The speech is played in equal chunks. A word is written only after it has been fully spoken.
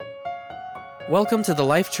Welcome to the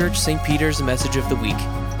Life Church St. Peter's Message of the Week.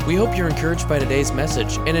 We hope you're encouraged by today's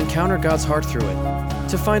message and encounter God's heart through it.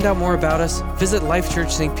 To find out more about us, visit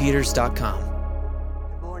lifechurchstpeters.com.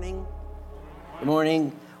 Good morning. Good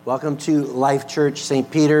morning. Welcome to Life Church St.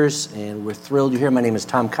 Peter's, and we're thrilled you're here. My name is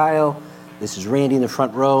Tom Kyle. This is Randy in the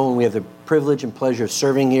front row, and we have the privilege and pleasure of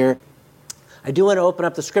serving here. I do want to open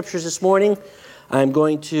up the scriptures this morning. I'm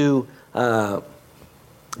going to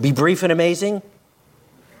be brief and amazing.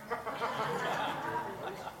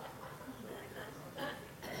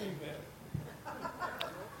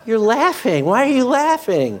 You're laughing. Why are you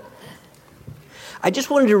laughing? I just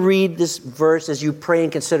wanted to read this verse as you pray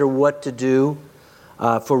and consider what to do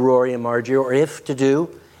for Rory and Margie, or if to do.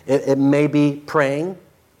 It may be praying.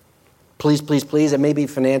 Please, please, please. It may be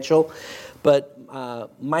financial. But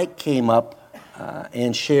Mike came up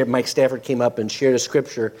and shared, Mike Stafford came up and shared a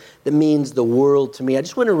scripture that means the world to me. I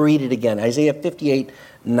just want to read it again. Isaiah 58,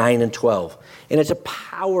 9 and 12. And it's a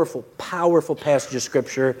powerful, powerful passage of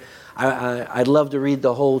scripture. I'd love to read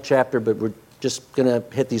the whole chapter, but we're just going to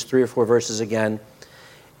hit these 3 or 4 verses again.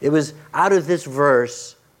 It was out of this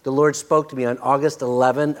verse, the Lord spoke to me on August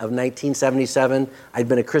 11 of 1977. I'd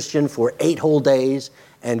been a Christian for 8 whole days,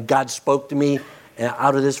 and God spoke to me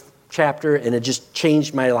out of this chapter, and it just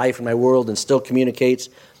changed my life and my world and still communicates.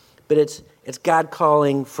 But it's God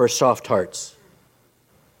calling for soft hearts.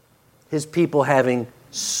 His people having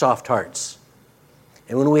soft hearts.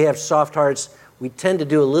 And when we have soft hearts, we tend to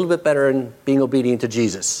do a little bit better in being obedient to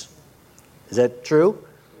Jesus. Is that true?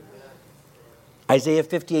 Isaiah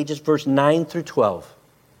 58, just verse 9 through 12.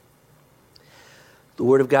 The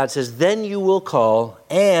Word of God says, "Then you will call,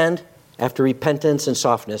 and after repentance and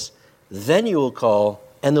softness, then you will call,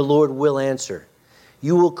 and the Lord will answer.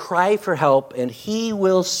 You will cry for help, and He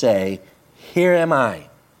will say, 'Here am I.'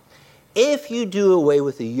 If you do away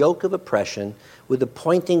with the yoke of oppression, with the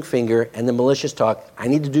pointing finger and the malicious talk," I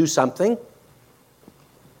need to do something.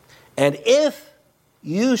 "And if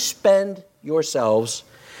you spend yourselves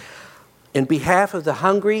in behalf of the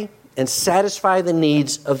hungry and satisfy the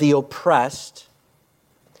needs of the oppressed,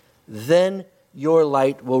 then your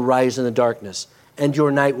light will rise in the darkness, and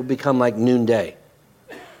your night will become like noonday."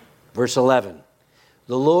 Verse 11,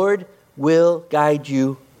 "The Lord will guide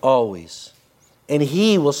you always, and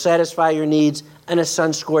He will satisfy your needs in a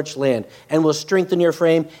sun-scorched land, and will strengthen your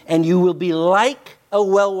frame, and you will be like a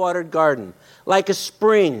well-watered garden, like a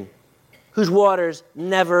spring whose waters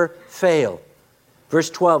never fail." Verse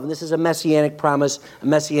 12, and this is a messianic promise, a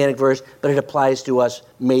messianic verse, but it applies to us,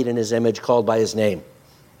 made in His image, called by His name.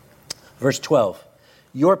 Verse 12,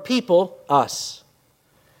 "Your people," us,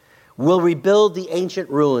 "will rebuild the ancient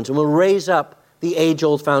ruins and will raise up the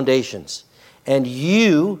age-old foundations. And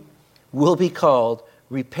you will be called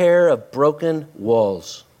repair of broken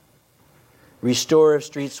walls, restorer of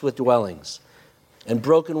streets with dwellings." And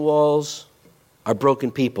broken walls are broken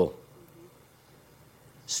people.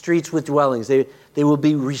 Streets with dwellings. They will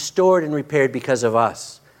be restored and repaired because of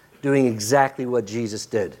us, doing exactly what Jesus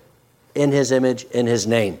did, in His image, in His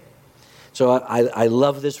name. So I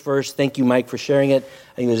love this verse. Thank you, Mike, for sharing it.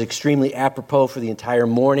 I think it was extremely apropos for the entire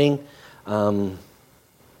morning.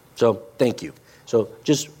 So thank you. So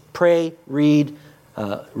just pray, read,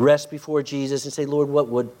 rest before Jesus, and say, "Lord, what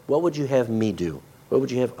would you have me do? What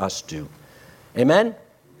would you have us do?" Amen?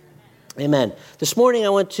 Amen. This morning I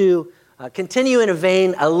want to continue in a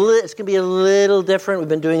vein. It's going to be a little different. We've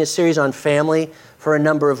been doing a series on family for a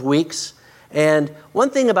number of weeks. And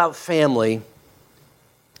one thing about family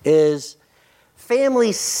is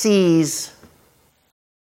family sees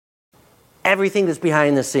everything that's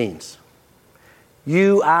behind the scenes.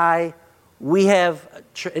 You, I, we have,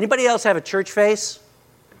 anybody else have a church face?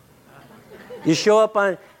 You show up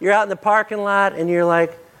you're out in the parking lot and you're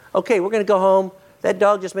like, "Okay, we're going to go home. That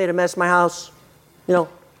dog just made a mess in my house. We're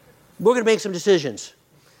going to make some decisions."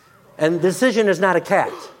 And the decision is not a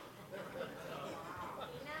cat.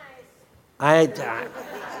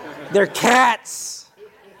 They're cats.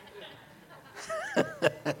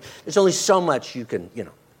 There's only so much you can,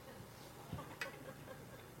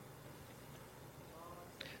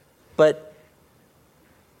 But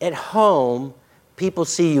at home, people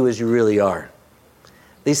see you as you really are.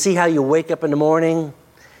 They see how you wake up in the morning.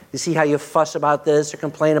 They see how you fuss about this or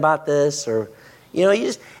complain about this, or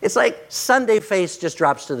it's like Sunday face just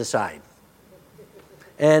drops to the side.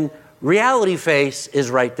 And reality face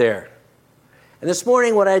is right there. And this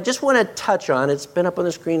morning, what I just want to touch on, it's been up on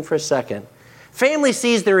the screen for a second. Family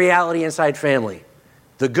sees the reality inside family.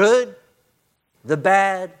 The good, the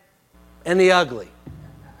bad, and the ugly.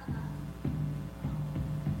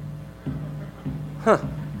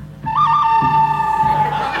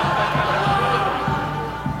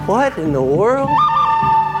 What in the world?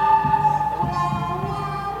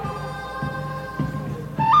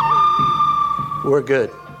 We're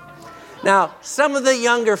good. Now, some of the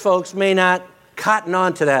younger folks may not cotton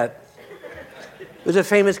on to that. There's a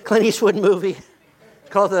famous Clint Eastwood movie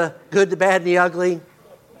called The Good, the Bad, and the Ugly.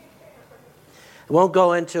 I won't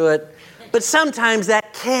go into it, but sometimes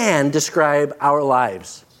that can describe our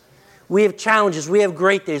lives. We have challenges, we have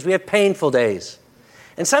great days, we have painful days.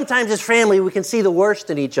 And sometimes as family, we can see the worst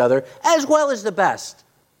in each other as well as the best.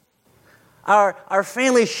 Our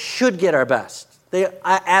family should get our best. They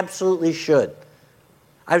absolutely should.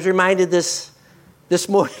 I was reminded this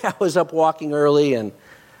morning. I was up walking early, and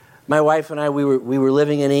my wife and I, we were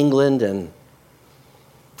living in England, and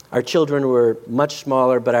our children were much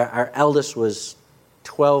smaller, but our eldest was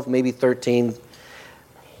 12, maybe 13,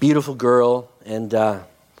 beautiful girl, and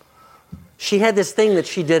she had this thing that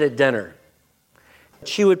she did at dinner.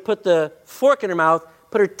 She would put the fork in her mouth,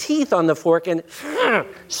 put her teeth on the fork, and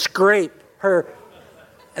scrape her.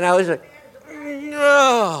 And I was like,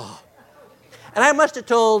 no. And I must have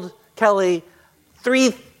told Kelly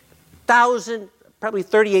 3,000, probably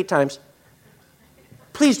 38 times,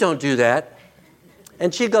 please don't do that.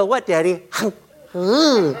 And she'd go, what, Daddy?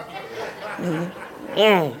 And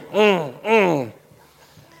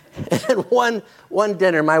one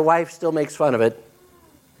dinner, my wife still makes fun of it.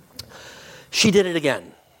 She did it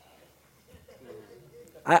again.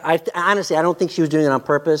 I honestly, I don't think she was doing it on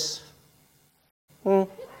purpose. But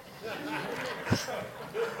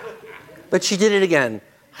she did it again.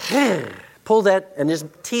 Pulled that, and there's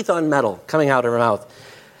teeth on metal coming out of her mouth.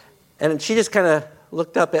 And she just kind of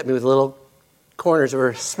looked up at me with little corners of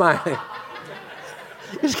her smile.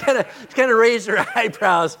 Just kind of raised her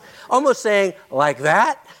eyebrows, almost saying, like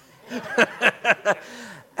that?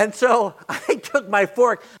 And so I took my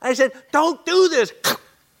fork, and I said, don't do this.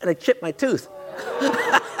 And I chipped my tooth.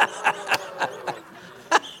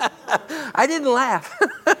 I didn't laugh.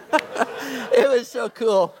 It was so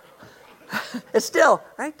cool. It's still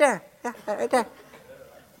right there. Yeah, right there.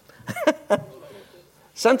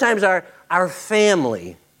 Sometimes our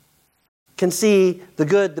family can see the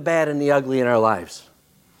good, the bad, and the ugly in our lives.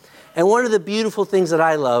 And one of the beautiful things that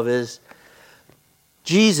I love is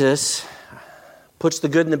Jesus puts the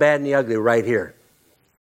good and the bad and the ugly right here.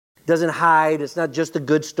 Doesn't hide. It's not just the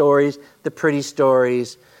good stories, the pretty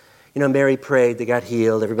stories. You know, Mary prayed, they got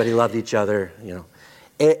healed, everybody loved each other, you know.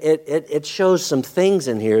 It shows some things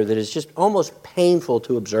in here that is just almost painful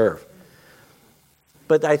to observe.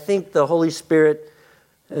 But I think the Holy Spirit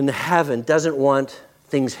in heaven doesn't want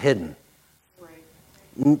things hidden. Right.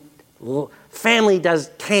 Family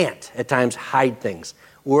can't at times hide things.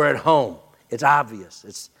 We're at home. It's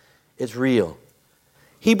obvious. It's real.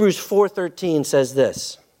 Hebrews 4:13 says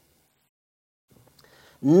this.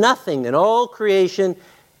 Nothing in all creation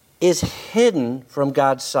is hidden from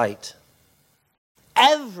God's sight.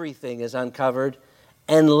 Everything is uncovered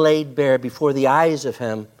and laid bare before the eyes of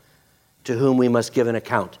him to whom we must give an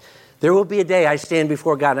account. There will be a day I stand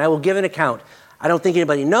before God and I will give an account. I don't think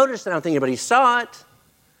anybody noticed. I don't think anybody saw it.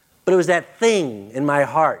 But it was that thing in my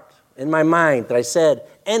heart, in my mind that I said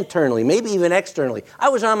internally, maybe even externally. I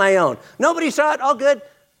was on my own. Nobody saw it. All good.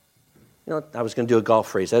 You know, I was going to do a golf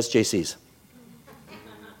phrase. That's JC's.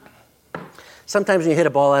 Sometimes when you hit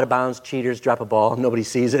a ball out of bounds, cheaters drop a ball, nobody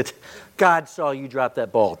sees it. God saw you drop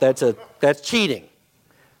that ball. That's cheating.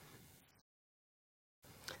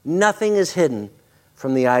 Nothing is hidden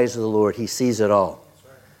from the eyes of the Lord. He sees it all.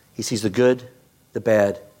 He sees the good, the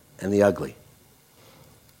bad, and the ugly.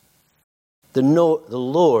 The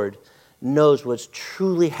Lord knows what's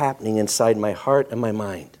truly happening inside my heart and my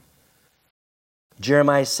mind.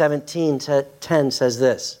 Jeremiah 17:10 says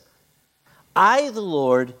this. I, the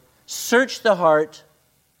Lord, search the heart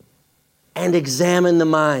and examine the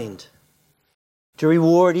mind to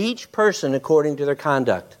reward each person according to their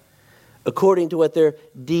conduct, according to what their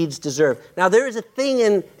deeds deserve. Now, there is a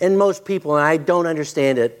thing in most people, and I don't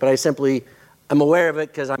understand it, but I'm aware of it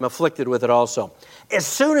because I'm afflicted with it also. As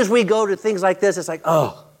soon as we go to things like this, it's like,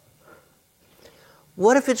 oh,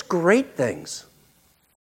 what if it's great things?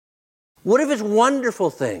 What if it's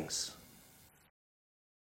wonderful things?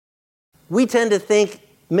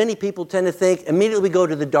 Many people tend to think, immediately we go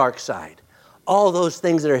to the dark side. All those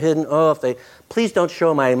things that are hidden, please don't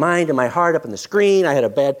show my mind and my heart up on the screen. I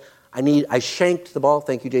shanked the ball.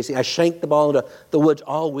 Thank you, JC. I shanked the ball into the woods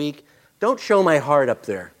all week. Don't show my heart up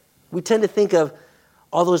there. We tend to think of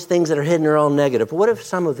all those things that are hidden are all negative. But what if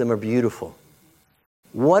some of them are beautiful?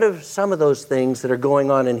 What if some of those things that are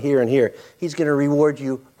going on in here and here, he's going to reward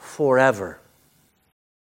you forever?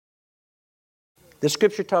 The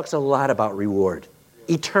scripture talks a lot about reward,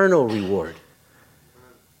 eternal reward.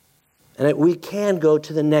 And we can go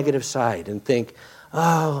to the negative side and think,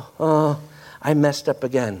 oh, I messed up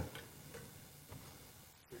again.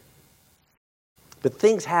 But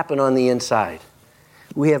things happen on the inside.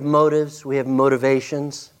 We have motives, we have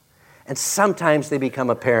motivations, and sometimes they become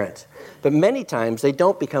apparent. But many times they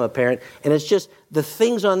don't become apparent, and it's just the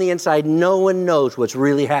things on the inside, no one knows what's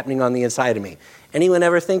really happening on the inside of me. Anyone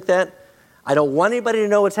ever think that? I don't want anybody to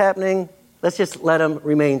know what's happening. Let's just let them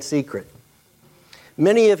remain secret.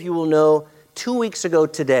 Many of you will know 2 weeks ago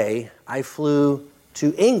today, I flew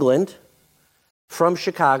to England from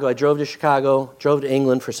Chicago. I drove to Chicago, drove to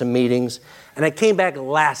England for some meetings, and I came back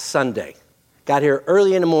last Sunday. Got here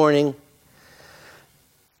early in the morning,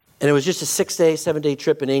 and it was just a 6-day, 7-day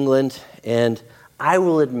trip in England, and I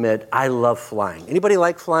will admit, I love flying. Anybody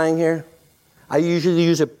like flying here? I usually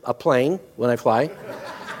use a plane when I fly.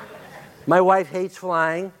 My wife hates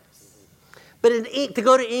flying. But to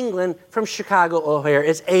go to England from Chicago O'Hare,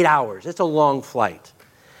 it's 8 hours. It's a long flight.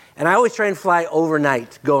 And I always try and fly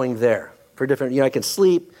overnight going there for different, I can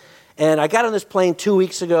sleep. And I got on this plane 2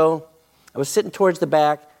 weeks ago. I was sitting towards the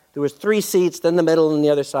back. There was 3 seats, then the middle and the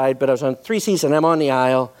other side, but I was on 3 seats and I'm on the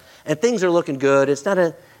aisle. And things are looking good. It's not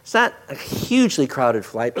a hugely crowded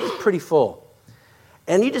flight, but it's pretty full.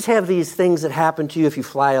 And you just have these things that happen to you if you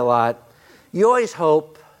fly a lot. You always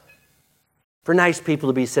hope for nice people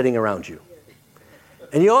to be sitting around you.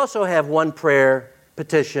 And you also have one prayer,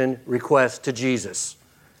 petition, request to Jesus.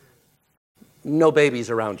 No babies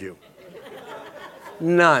around you.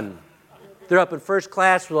 None. They're up in first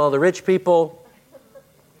class with all the rich people.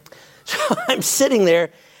 So I'm sitting there,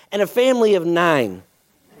 and a family of 9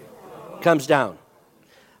 comes down.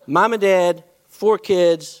 Mom and dad, 4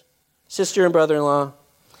 kids, sister and brother-in-law.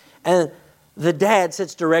 And the dad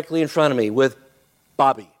sits directly in front of me with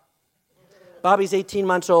Bobby. Bobby's 18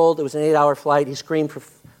 months old. It was an 8-hour flight. He screamed for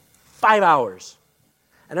 5 hours.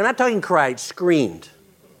 And I'm not talking cried, screamed.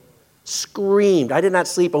 Screamed. I did not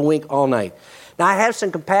sleep a wink all night. Now, I have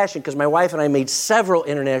some compassion because my wife and I made several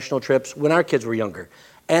international trips when our kids were younger.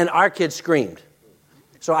 And our kids screamed.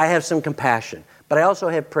 So I have some compassion. But I also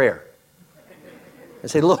have prayer. I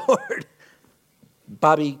say, Lord,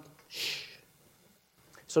 Bobby, shh.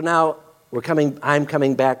 So now I'm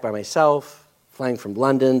coming back by myself, flying from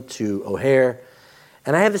London to O'Hare,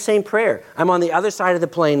 and I have the same prayer. I'm on the other side of the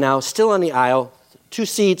plane now, still on the aisle, 2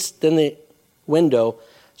 seats, then the window.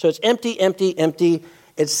 So it's empty, empty, empty.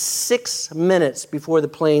 It's 6 minutes before the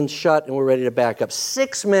plane shut and we're ready to back up.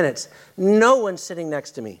 6 minutes. No one's sitting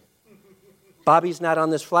next to me. Bobby's not on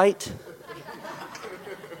this flight.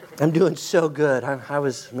 I'm doing so good.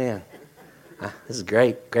 This is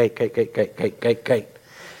great.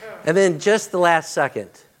 And then just the last second,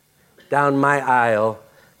 down my aisle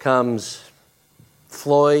comes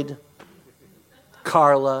Floyd,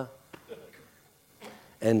 Carla,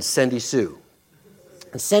 and Cindy Sue.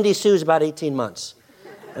 And Cindy Sue is about 18 months.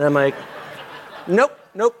 And I'm like, nope.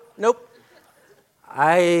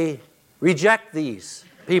 I reject these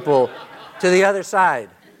people to the other side.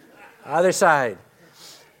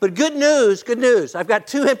 But good news. I've got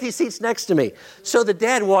 2 empty seats next to me. So the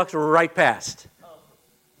dad walks right past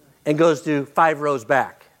and goes to 5 rows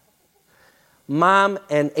back. Mom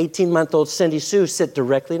and 18-month-old Cindy Sue sit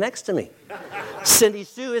directly next to me. Cindy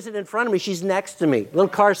Sue isn't in front of me. She's next to me. Little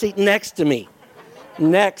car seat next to me.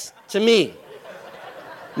 Next to me.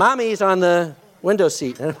 Mommy's on the window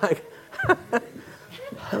seat. And I'm like,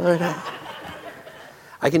 Lord,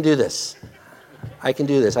 I can do this.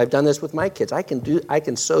 I've done this with my kids. I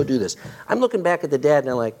can so do this. I'm looking back at the dad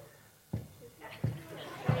and I'm like,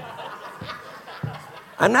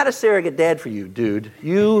 I'm not a surrogate dad for you, dude.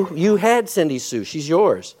 You had Cindy Sue. She's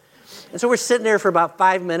yours. And so we're sitting there for about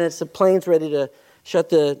 5 minutes. The plane's ready to shut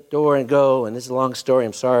the door and go. And this is a long story.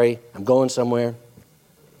 I'm sorry. I'm going somewhere.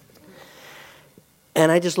 And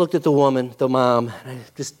I just looked at the woman, the mom, and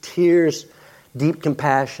just tears, deep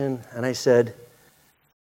compassion. And I said,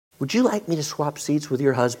 would you like me to swap seats with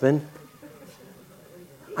your husband?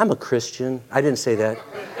 I'm a Christian. I didn't say that.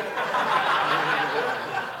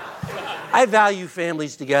 I value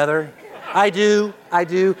families together. I do.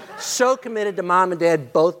 So committed to mom and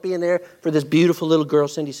dad both being there for this beautiful little girl,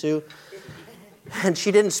 Cindy Sue. And she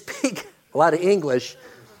didn't speak a lot of English.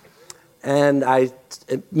 And I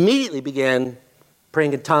immediately began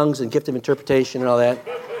praying in tongues and gift of interpretation and all that.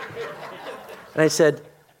 And I said,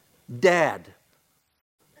 Dad?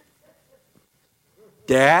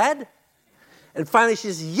 And finally she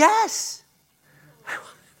says, yes.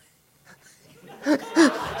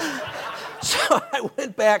 So I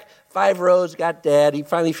went back 5 rows, got Dad. He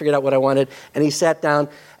finally figured out what I wanted, and he sat down.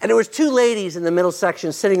 And there was 2 ladies in the middle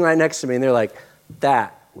section sitting right next to me, and they're like,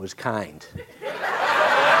 that was kind.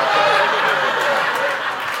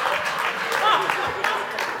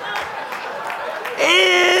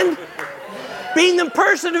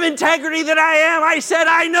 person of integrity that I am, I said,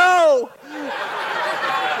 I know.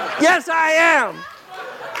 Yes, I am.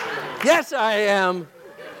 Yes, I am.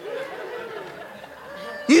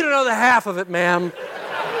 You don't know the half of it, ma'am.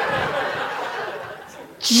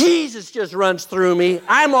 Jesus just runs through me.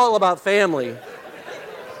 I'm all about family.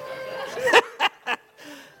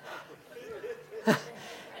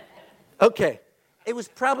 Okay. It was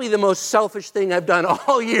probably the most selfish thing I've done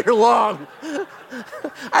all year long.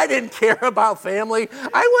 I didn't care about family.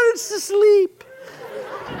 I wanted to sleep.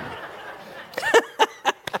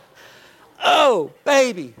 Oh,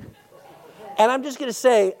 baby. And I'm just going to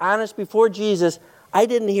say, honest, before Jesus, I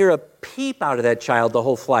didn't hear a peep out of that child the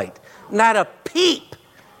whole flight. Not a peep.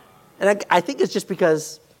 And I think it's just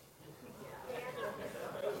because,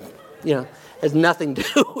 has nothing to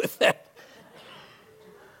do with that.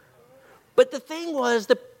 But the thing was,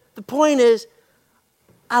 the point is,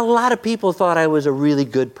 a lot of people thought I was a really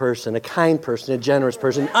good person, a kind person, a generous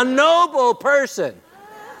person, a noble person.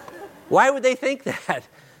 Why would they think that?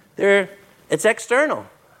 It's external.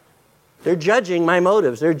 They're judging my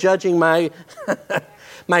motives. They're judging my,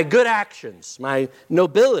 my good actions, my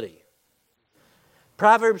nobility.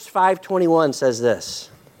 Proverbs 5:21 says this: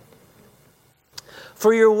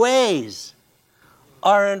 "For your ways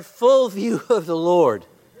are in full view of the Lord,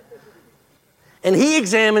 and He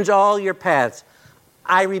examines all your paths."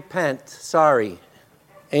 I repent. Sorry.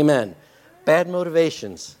 Amen. Bad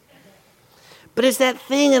motivations. But it's that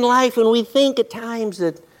thing in life when we think at times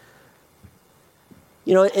that,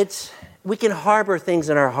 we can harbor things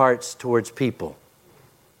in our hearts towards people.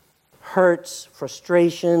 Hurts,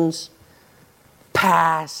 frustrations,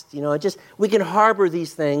 past, we can harbor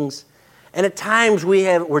these things. And at times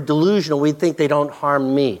we're delusional. We think they don't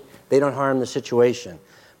harm me. They don't harm the situation.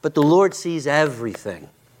 But the Lord sees everything.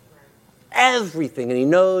 Everything. And He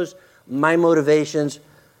knows my motivations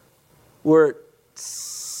were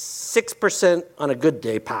 6% on a good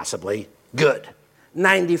day, possibly good.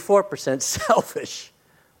 94% selfish.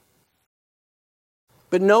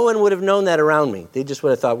 But no one would have known that around me. They just would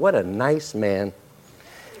have thought, what a nice man.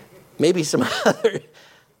 Maybe some other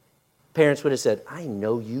parents would have said, I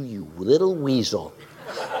know you, you little weasel.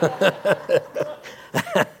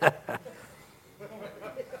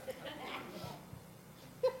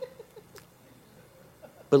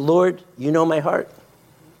 But Lord, you know my heart.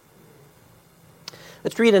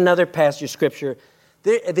 Let's read another passage of Scripture.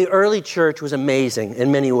 The early church was amazing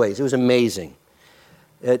in many ways. It was amazing.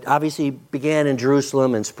 It obviously began in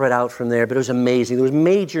Jerusalem and spread out from there, but it was amazing. There was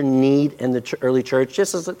major need in the early church,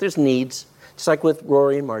 just as there's needs. Just like with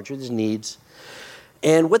Rory and Marjorie, there's needs.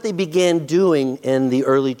 And what they began doing in the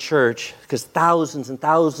early church, because thousands and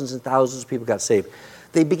thousands and thousands of people got saved,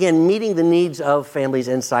 they began meeting the needs of families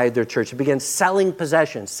inside their church. They began selling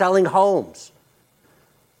possessions, selling homes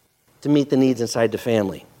to meet the needs inside the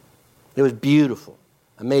family. It was beautiful,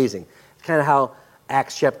 amazing. It's kind of how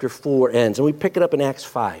Acts chapter 4 ends. And we pick it up in Acts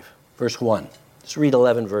 5, verse 1. Let's read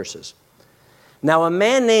 11 verses. Now a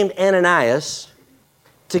man named Ananias,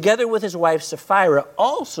 together with his wife Sapphira,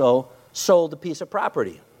 also sold a piece of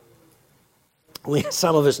property.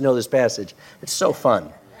 Some of us know this passage. It's so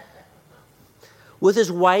fun. With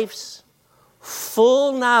his wife's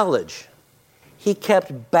full knowledge, he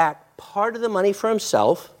kept back part of the money for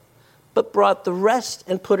himself, but brought the rest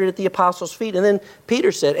and put it at the apostles' feet. And then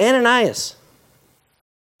Peter said, Ananias.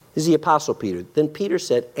 This is the apostle Peter. Then Peter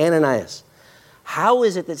said, Ananias, how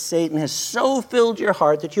is it that Satan has so filled your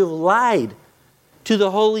heart that you have lied to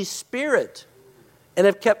the Holy Spirit and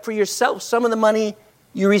have kept for yourself some of the money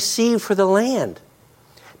you received for the land?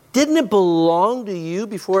 Didn't it belong to you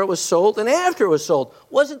before it was sold and after it was sold?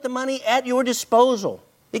 Wasn't the money at your disposal?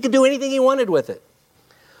 You could do anything you wanted with it.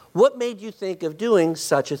 What made you think of doing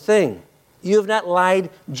such a thing? You have not lied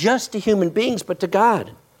just to human beings, but to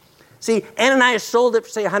God. See, Ananias sold it for,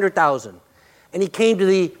 say, $100,000. And he came to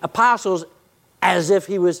the apostles as if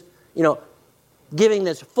he was, giving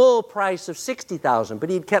this full price of $60,000, but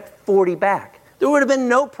he'd kept 40 back. There would have been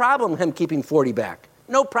no problem him keeping 40 back.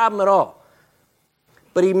 No problem at all.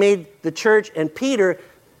 But he made the church and Peter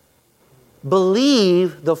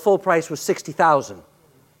believe the full price was $60,000.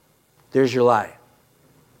 There's your lie.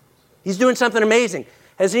 He's doing something amazing.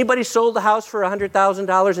 Has anybody sold the house for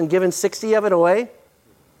 $100,000 and given 60 of it away?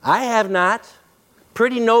 I have not.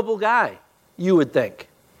 Pretty noble guy, you would think.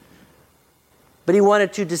 But he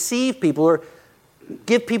wanted to deceive people or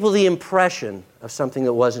give people the impression of something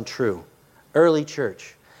that wasn't true. Early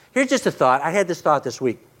church. Here's just a thought. I had this thought this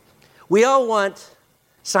week. We all want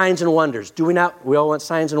signs and wonders. Do we not? We all want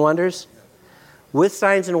signs and wonders? With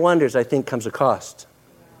signs and wonders, I think, comes a cost.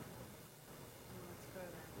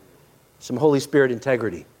 Some Holy Spirit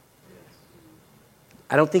integrity.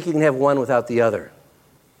 I don't think you can have one without the other.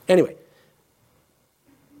 Anyway,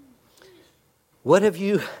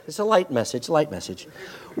 it's a light message.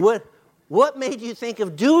 What made you think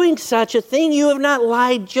of doing such a thing? You have not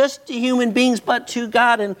lied just to human beings, but to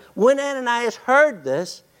God. And when Ananias heard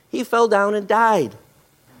this, he fell down and died.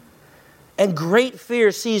 And great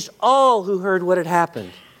fear seized all who heard what had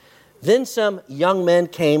happened. Then some young men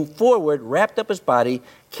came forward, wrapped up his body,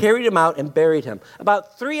 carried him out, and buried him.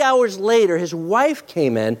 About 3 hours later, his wife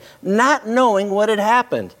came in, not knowing what had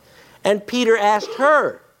happened. And Peter asked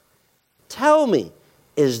her, "Tell me,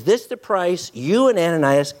 is this the price you and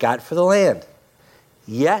Ananias got for the land?"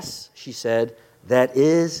 "Yes," she said, "that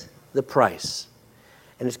is the price.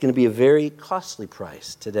 And it's going to be a very costly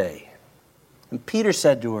price today." And Peter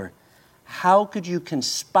said to her, "How could you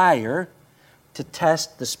conspire to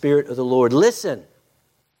test the Spirit of the Lord? Listen,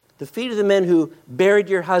 the feet of the men who buried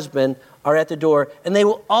your husband are at the door, and they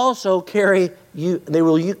will also carry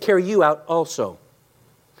you out also."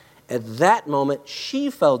 At that moment, she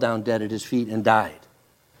fell down dead at his feet and died.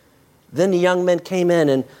 Then the young men came in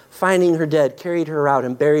and, finding her dead, carried her out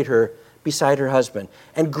and buried her beside her husband.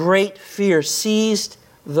 And great fear seized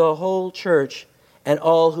the whole church and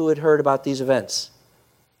all who had heard about these events.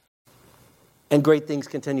 And great things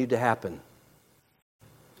continued to happen.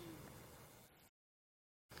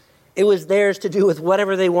 It was theirs to do with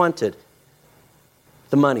whatever they wanted.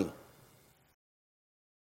 The money.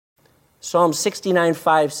 Psalm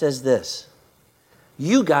 69:5 says this,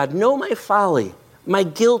 "You, God, know my folly. My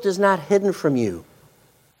guilt is not hidden from you."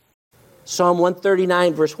 Psalm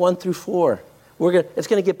 139, verse 1 through 4. It's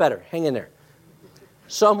going to get better. Hang in there.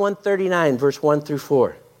 Psalm 139, verse 1 through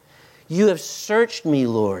 4. "You have searched me,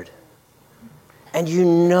 Lord, and you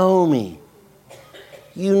know me.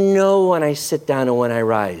 You know when I sit down and when I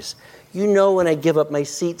rise. You know when I give up my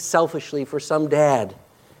seat selfishly for some dad.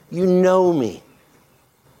 You know me.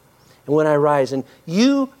 And when I rise, and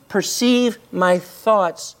you perceive my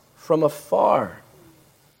thoughts from afar.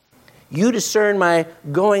 You discern my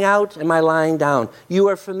going out and my lying down. You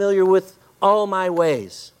are familiar with all my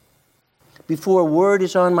ways. Before a word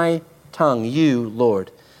is on my tongue, you,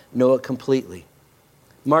 Lord, know it completely."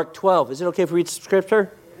 Mark 12. Is it okay if we read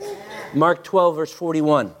scripture? Mark 12, verse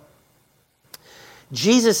 41.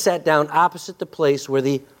 Jesus sat down opposite the place where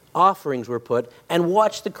the offerings were put and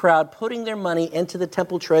watched the crowd putting their money into the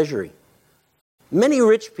temple treasury. Many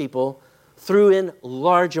rich people threw in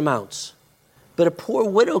large amounts, but a poor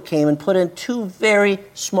widow came and put in 2 very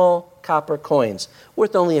small copper coins,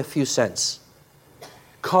 worth only a few cents.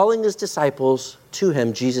 Calling his disciples to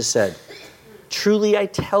him, Jesus said, "Truly I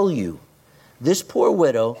tell you, this poor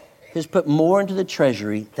widow has put more into the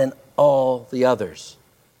treasury than all the others.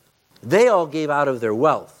 They all gave out of their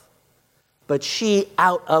wealth, but she,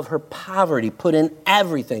 out of her poverty, put in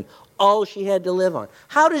everything, all she had to live on."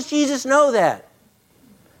 How does Jesus know that?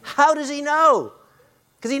 How does he know?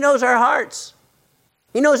 Because he knows our hearts.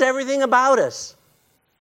 He knows everything about us.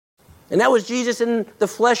 And that was Jesus in the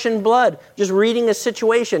flesh and blood, just reading a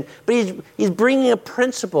situation. But he's bringing a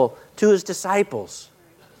principle to his disciples.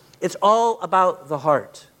 It's all about the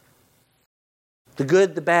heart. The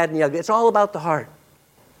good, the bad, and the ugly. It's all about the heart.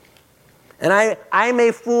 And I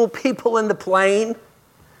may fool people in the plane,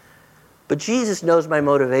 but Jesus knows my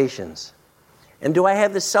motivations. And do I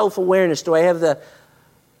have the self-awareness? Do I have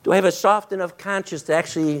a soft enough conscience to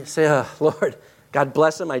actually say, "Oh, Lord, God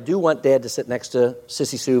bless him. I do want Dad to sit next to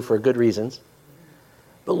Sissy Sue for good reasons.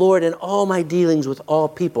 But Lord, in all my dealings with all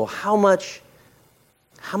people, how much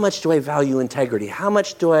do I value integrity? How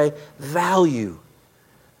much do I value?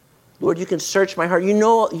 Lord, you can search my heart. You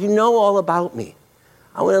know all about me.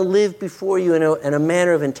 I want to live before you in a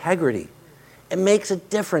manner of integrity. It makes a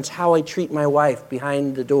difference how I treat my wife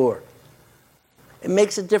behind the door. It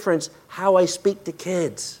makes a difference how I speak to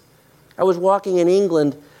kids. I was walking in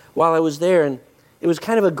England while I was there, and it was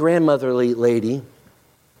kind of a grandmotherly lady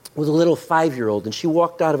with a little 5-year-old, and she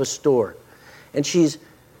walked out of a store, and she's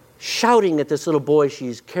shouting at this little boy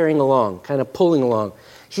she's carrying along, kind of pulling along.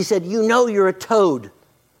 She said, "You know you're a toad."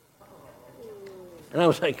 And I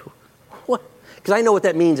was like, what? Because I know what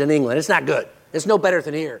that means in England. It's not good. It's no better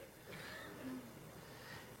than here.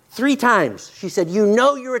 3 times she said, "You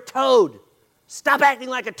know you're a toad. Stop acting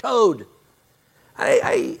like a toad."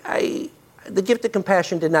 The gift of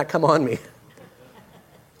compassion did not come on me.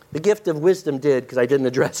 The gift of wisdom did, because I didn't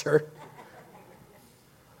address her.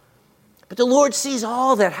 But the Lord sees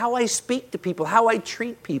all that, how I speak to people, how I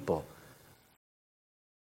treat people.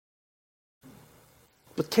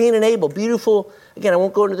 With Cain and Abel, beautiful, again, I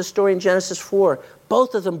won't go into the story in Genesis 4.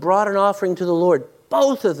 Both of them brought an offering to the Lord.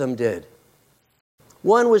 Both of them did.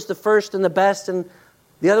 One was the first and the best, and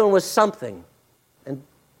the other one was something. And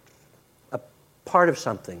part of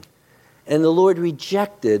something. And the Lord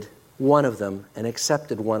rejected one of them and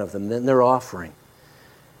accepted one of them, then their offering.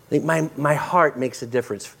 I think my heart makes a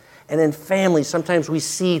difference. And in family, sometimes we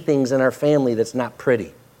see things in our family that's not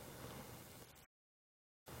pretty.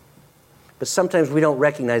 But sometimes we don't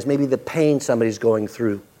recognize maybe the pain somebody's going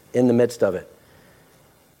through in the midst of it.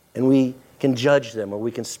 And we can judge them, or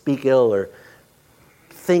we can speak ill, or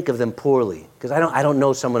think of them poorly. Because I don't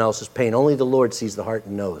know someone else's pain. Only the Lord sees the heart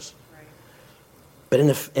and knows. Right. But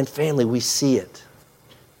in family, we see it.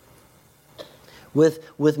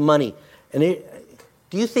 With money. And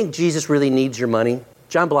do you think Jesus really needs your money?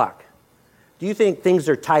 John Block, do you think things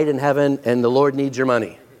are tight in heaven and the Lord needs your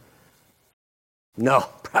money? No,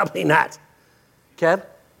 probably not. Kev?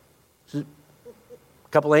 A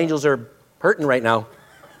couple angels are hurting right now.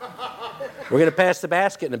 We're going to pass the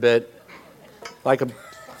basket in a bit. Like a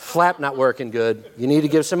flap not working good. You need to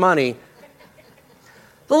give some money.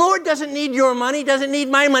 The Lord doesn't need your money, doesn't need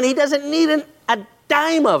my money. He doesn't need a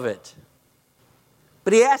dime of it.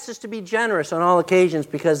 But he asks us to be generous on all occasions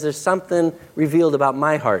because there's something revealed about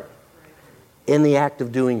my heart in the act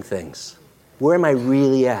of doing things. Where am I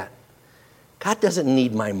really at? God doesn't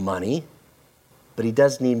need my money, but he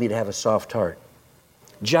does need me to have a soft heart.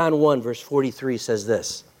 John 1, verse 43 says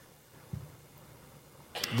this.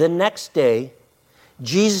 The next day,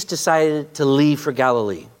 Jesus decided to leave for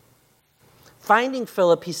Galilee. Finding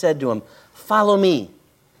Philip, he said to him, "Follow me."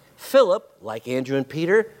 Philip, like Andrew and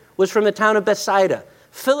Peter, was from the town of Bethsaida.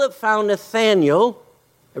 Philip found Nathanael.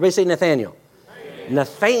 Everybody say Nathanael.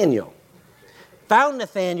 Nathanael. Found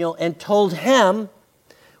Nathanael and told him,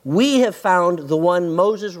 "We have found the one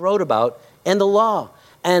Moses wrote about in the law,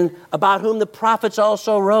 and about whom the prophets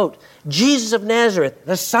also wrote, Jesus of Nazareth,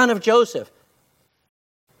 the son of Joseph."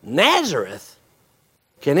 Nazareth?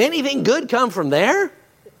 Can anything good come from there?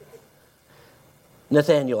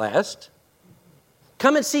 Nathanael asked.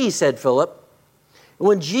 "Come and see," said Philip.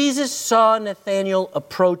 When Jesus saw Nathanael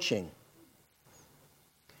approaching,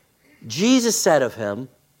 Jesus said of him,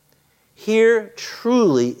 "Here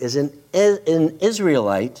truly is an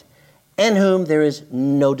Israelite in whom there is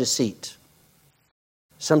no deceit."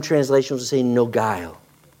 Some translations will say no guile,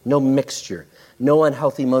 no mixture, no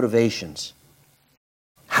unhealthy motivations.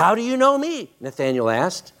 "How do you know me?" Nathanael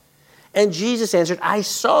asked. And Jesus answered, "I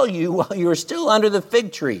saw you while you were still under the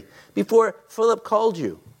fig tree, before Philip called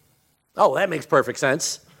you." Oh, that makes perfect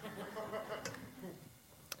sense.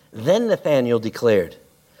 Then Nathanael declared,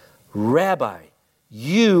 "Rabbi,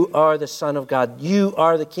 you are the Son of God. You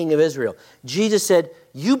are the King of Israel." Jesus said,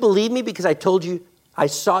 "You believe me because I told you I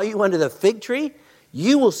saw you under the fig tree?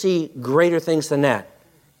 You will see greater things than that."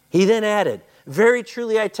 He then added, "Very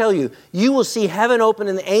truly I tell you, you will see heaven open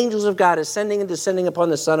and the angels of God ascending and descending upon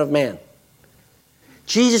the Son of Man."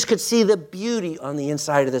 Jesus could see the beauty on the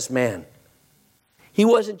inside of this man. He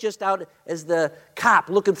wasn't just out as the cop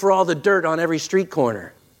looking for all the dirt on every street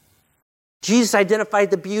corner. Jesus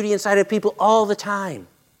identified the beauty inside of people all the time.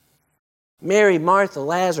 Mary, Martha,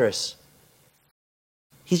 Lazarus.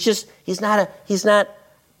 Jesus isn't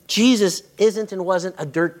and wasn't a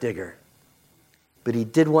dirt digger, but he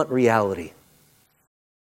did want reality.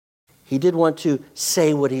 He did want to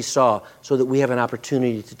say what he saw so that we have an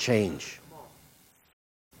opportunity to change.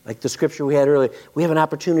 Like the scripture we had earlier, we have an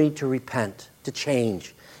opportunity to repent, to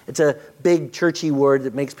change. It's a big churchy word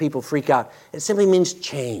that makes people freak out. It simply means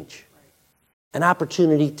change. An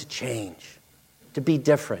opportunity to change, to be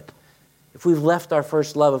different. If we've left our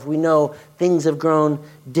first love, if we know things have grown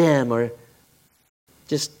dim or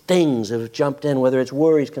just things have jumped in, whether it's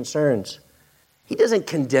worries, concerns, he doesn't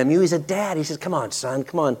condemn you. He's a dad. He says, "Come on, son,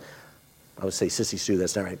 come on." I would say Sissy Sue,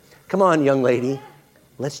 that's not right. "Come on, young lady,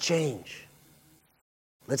 let's change.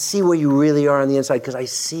 Let's see where you really are on the inside, because I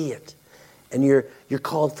see it. And you're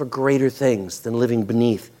called for greater things than living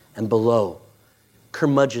beneath and below,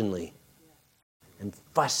 curmudgeonly and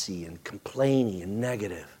fussy and complaining and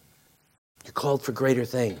negative. You're called for greater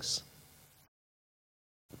things."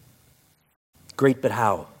 Great, but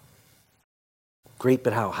how? Great,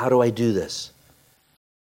 but how? How do I do this?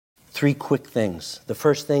 3 quick things. The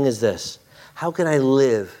first thing is this. How can I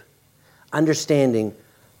live understanding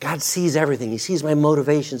God sees everything? He sees my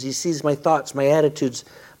motivations. He sees my thoughts, my attitudes,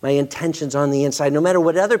 my intentions on the inside, no matter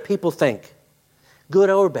what other people think, good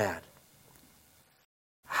or bad.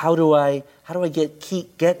 How do I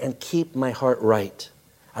get and keep my heart right?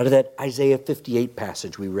 Out of that Isaiah 58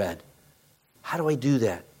 passage we read. How do I do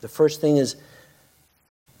that? The first thing is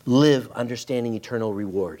live understanding eternal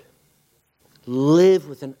reward. Live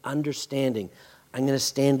with an understanding. I'm going to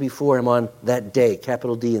stand before him on that day,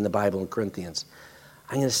 capital D in the Bible in Corinthians.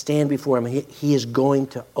 I'm going to stand before him. He is going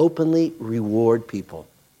to openly reward people.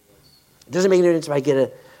 It doesn't make any difference if I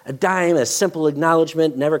get a dime, a simple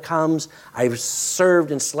acknowledgement never comes. I've served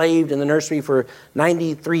and slaved in the nursery for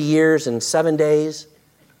 93 years and 7 days.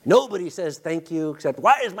 Nobody says thank you except,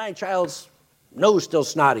 why is my child's nose still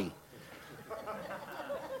snotty?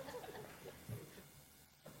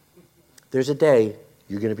 There's a day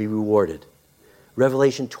you're going to be rewarded.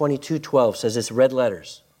 Revelation 22:12 says it's red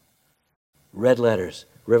letters. Red letters.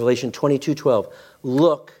 Revelation 22:12.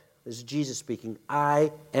 Look, this is Jesus speaking,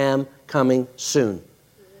 I am coming soon.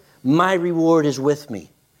 My reward is with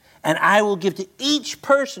me, and I will give to each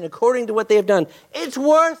person according to what they have done. It's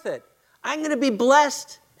worth it. I'm going to be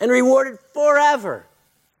blessed and rewarded forever.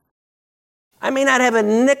 I may not have a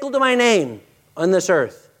nickel to my name on this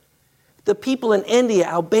earth. The people in India,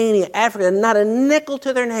 Albania, Africa, not a nickel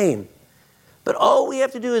to their name. But all we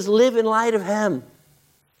have to do is live in light of Him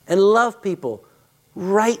and love people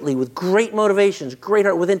rightly, with great motivations, great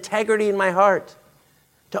heart, with integrity in my heart.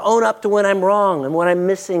 To own up to when I'm wrong and when I'm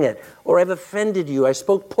missing it, or I've offended you, I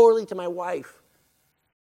spoke poorly to my wife.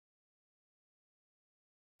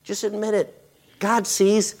 Just admit it. God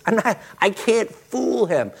sees. I can't fool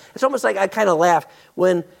Him. It's almost like I kind of laugh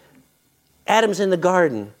when Adam's in the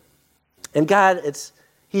garden and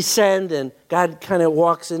He's sinned, and God kind of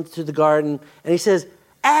walks into the garden and He says,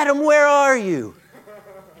 Adam, where are you?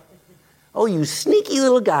 Oh, you sneaky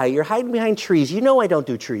little guy. You're hiding behind trees. You know I don't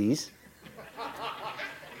do trees.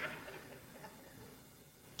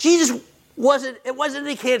 Jesus it wasn't that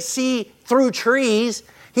He can't see through trees.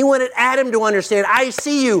 He wanted Adam to understand, I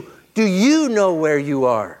see you. Do you know where you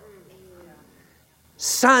are?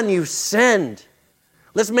 Son, you've sinned.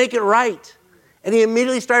 Let's make it right. And he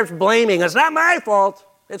immediately starts blaming. It's not my fault.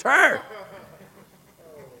 It's her.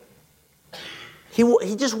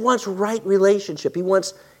 He just wants right relationship. He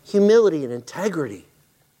wants humility and integrity.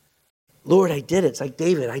 Lord, I did it. It's like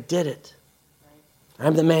David, I did it.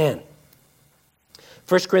 I'm the man.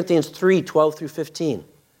 1 Corinthians 3:12 through 15.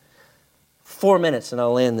 4 minutes and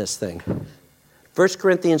I'll land this thing. 1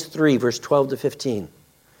 Corinthians 3, verse 12 to 15.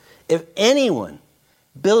 If anyone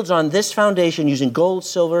builds on this foundation using gold,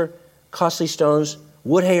 silver, costly stones,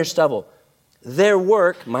 wood, hay, or stubble, their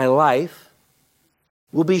work, my life,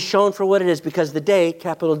 will be shown for what it is, because the day,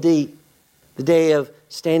 capital D, the day of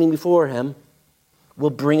standing before Him, will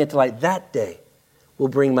bring it to light. That day will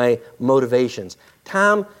bring my motivations.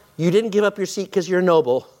 Tom, you didn't give up your seat because you're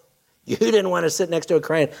noble. You didn't want to sit next to a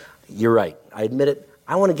crying. You're right. I admit it.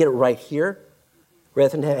 I want to get it right here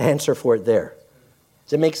rather than answer for it there.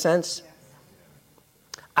 Does it make sense?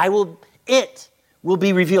 It will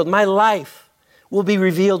be revealed. My life will be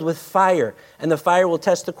revealed with fire, and the fire will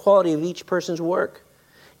test the quality of each person's work.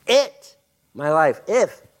 My life,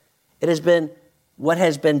 if it has been, what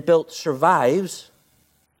has been built survives,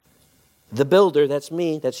 the builder, that's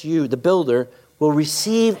me, that's you, the builder, will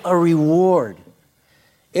receive a reward.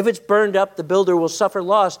 If it's burned up, the builder will suffer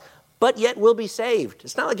loss, but yet will be saved.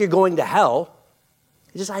 It's not like you're going to hell.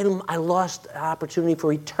 It's just I lost the opportunity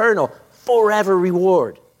for eternal, forever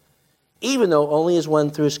reward, even though only is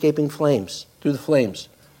one through escaping flames, through the flames.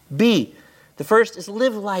 B, the first is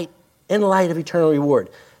live in light of eternal reward.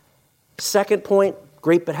 Second point,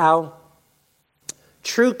 great but how?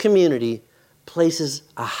 True community places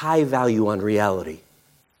a high value on reality.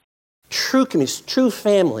 True community, true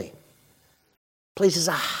family places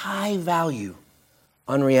a high value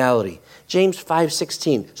on reality. James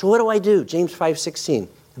 5:16. So what do I do? James 5:16.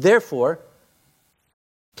 Therefore,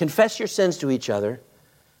 confess your sins to each other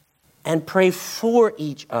and pray for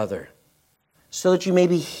each other so that you may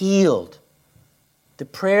be healed. The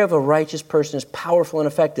prayer of a righteous person is powerful and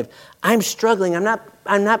effective. I'm struggling. I'm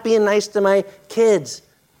not being nice to my kids.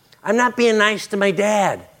 I'm not being nice to my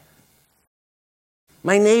dad.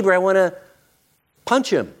 My neighbor, I want to punch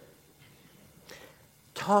him.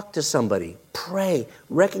 Talk to somebody. Pray.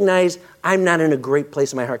 Recognize I'm not in a great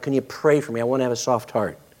place in my heart. Can you pray for me? I want to have a soft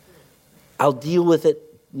heart. I'll deal with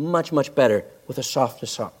it much, much better with a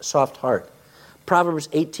soft heart. Proverbs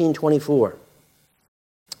 18:24.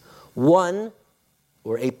 One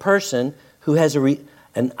or a person who has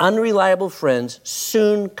an unreliable friend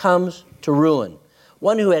soon comes to ruin.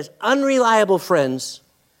 One who has unreliable friends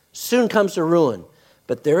soon comes to ruin.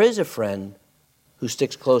 But there is a friend who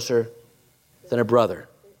sticks closer than a brother.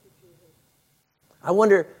 I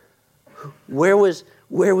wonder, where was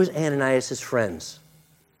Ananias' friends?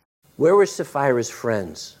 Where were Sapphira's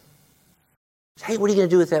friends? Hey, what are you going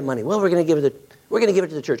to do with that money? Well, we're going to give it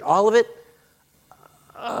to the church. All of it?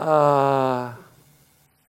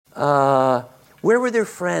 Where were their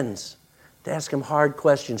friends to ask them hard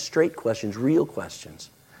questions, straight questions, real questions?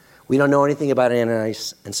 We don't know anything about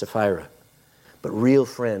Ananias and Sapphira, but real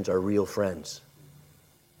friends are real friends.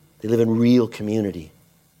 They live in real community.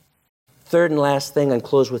 Third and last thing, I'll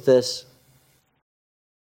close with this.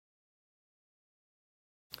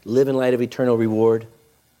 Live in light of eternal reward.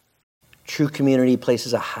 True community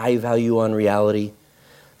places a high value on reality.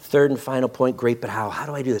 Third and final point, great but how? How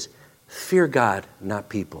do I do this? Fear God, not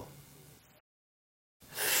people.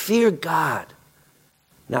 Fear God,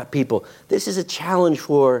 not people. This is a challenge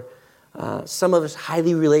for some of us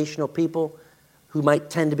highly relational people who might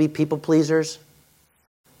tend to be people pleasers.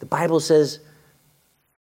 The Bible says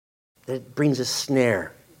that it brings a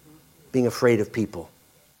snare, being afraid of people.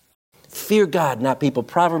 Fear God, not people.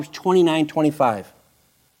 Proverbs 29:25.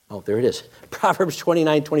 Oh, there it is. Proverbs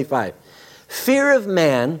 29:25. Fear of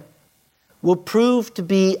man will prove to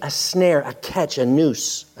be a snare, a catch, a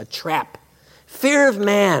noose, a trap. Fear of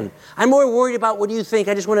man. I'm more worried about what you think.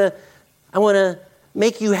 I want to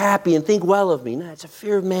make you happy and think well of me. No, it's a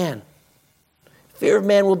fear of man. Fear of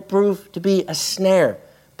man will prove to be a snare,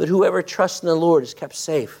 but whoever trusts in the Lord is kept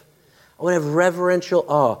safe. I want to have reverential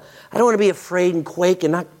awe. I don't want to be afraid and quake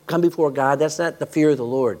and not come before God. That's not the fear of the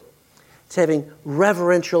Lord. It's having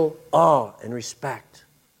reverential awe and respect.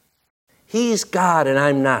 He's God and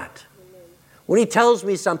I'm not. When he tells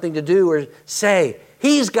me something to do or say,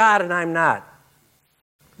 he's God and I'm not.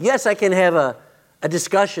 Yes, I can have a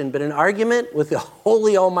discussion, but an argument with the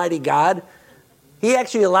holy almighty God, he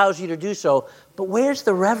actually allows you to do so. But where's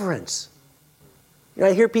the reverence? You know,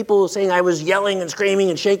 I hear people saying I was yelling and screaming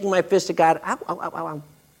and shaking my fist at God. Ow, ow, ow, ow, ow.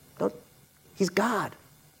 Don't. He's God.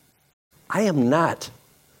 I am not.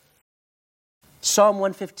 Psalm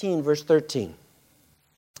 115, verse 13.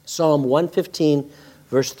 Psalm 115,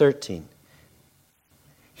 verse 13.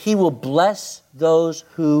 He will bless those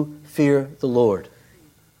who fear the Lord.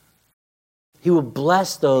 He will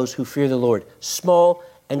bless those who fear the Lord, small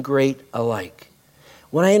and great alike.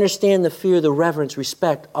 When I understand the fear, the reverence,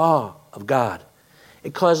 respect, awe of God,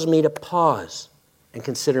 it causes me to pause and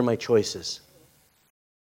consider my choices.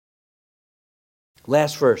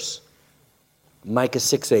 Last verse, Micah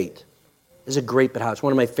 6:8. This is a great but how. It's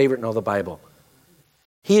one of my favorite in all the Bible.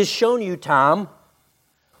 He has shown you, Tom,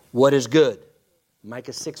 what is good.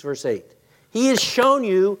 Micah 6, verse 8. He has shown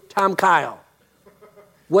you, Tom Kyle,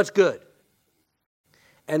 what's good.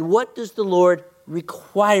 And what does the Lord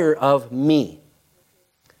require of me?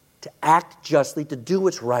 To act justly, to do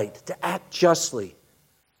what's right, to act justly,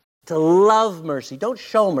 to love mercy. Don't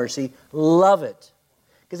show mercy, love it.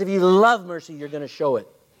 Because if you love mercy, you're going to show it.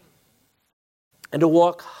 And to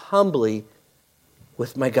walk humbly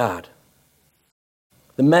with my God.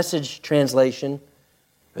 The Message translation,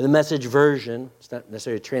 or the Message version, it's not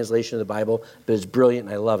necessarily a translation of the Bible, but it's brilliant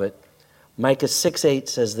and I love it. Micah 6:8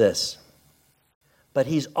 says this, but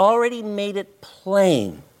he's already made it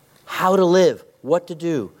plain how to live, what to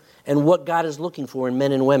do, and what God is looking for in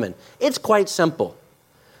men and women. It's quite simple.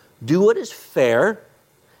 Do what is fair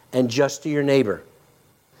and just to your neighbor.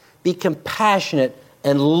 Be compassionate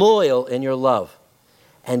and loyal in your love.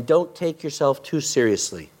 And don't take yourself too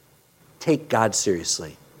seriously. Take God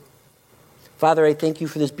seriously. Father, I thank you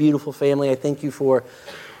for this beautiful family. I thank you for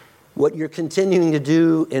what you're continuing to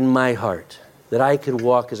do in my heart, that I could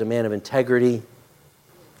walk as a man of integrity,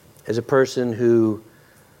 as a person who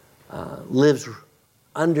lives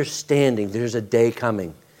understanding there's a day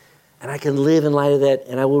coming. And I can live in light of that,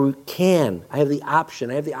 and I have the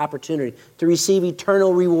option, I have the opportunity to receive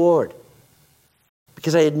eternal reward.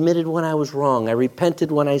 Because I admitted when I was wrong. I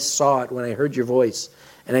repented when I saw it, when I heard your voice.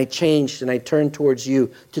 And I changed and I turned towards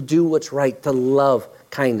you to do what's right, to love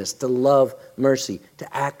kindness, to love mercy,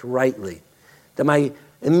 to act rightly. That my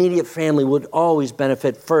immediate family would always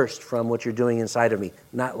benefit first from what you're doing inside of me,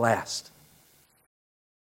 not last.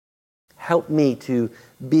 Help me to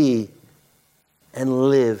be and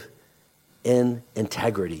live in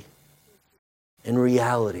integrity, in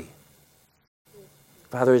reality.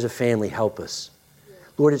 Father, as a family, help us.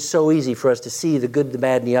 Lord, it's so easy for us to see the good, the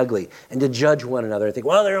bad, and the ugly, and to judge one another and think,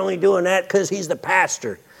 well, they're only doing that because he's the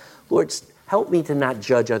pastor. Lord, help me to not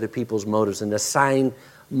judge other people's motives and assign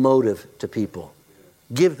motive to people.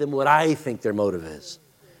 Give them what I think their motive is.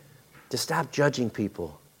 To stop judging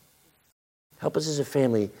people. Help us as a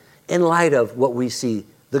family, in light of what we see,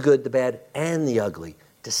 the good, the bad, and the ugly,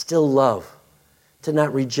 to still love, to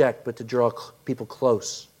not reject, but to draw people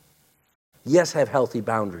close. Yes, have healthy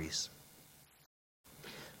boundaries.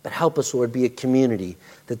 But help us, Lord, be a community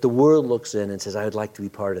that the world looks in and says, I would like to be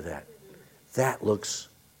part of that. That looks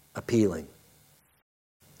appealing.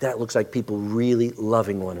 That looks like people really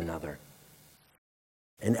loving one another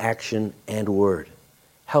in action and word.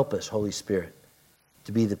 Help us, Holy Spirit,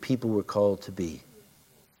 to be the people we're called to be.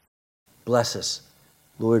 Bless us.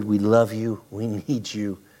 Lord, we love you. We need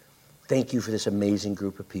you. Thank you for this amazing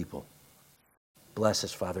group of people. Bless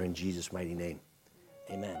us, Father, in Jesus' mighty name.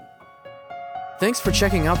 Amen. Thanks for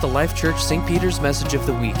checking out the Life Church St. Peter's Message of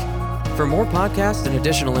the Week. For more podcasts and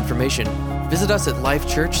additional information, visit us at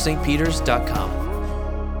lifechurchstpeters.com.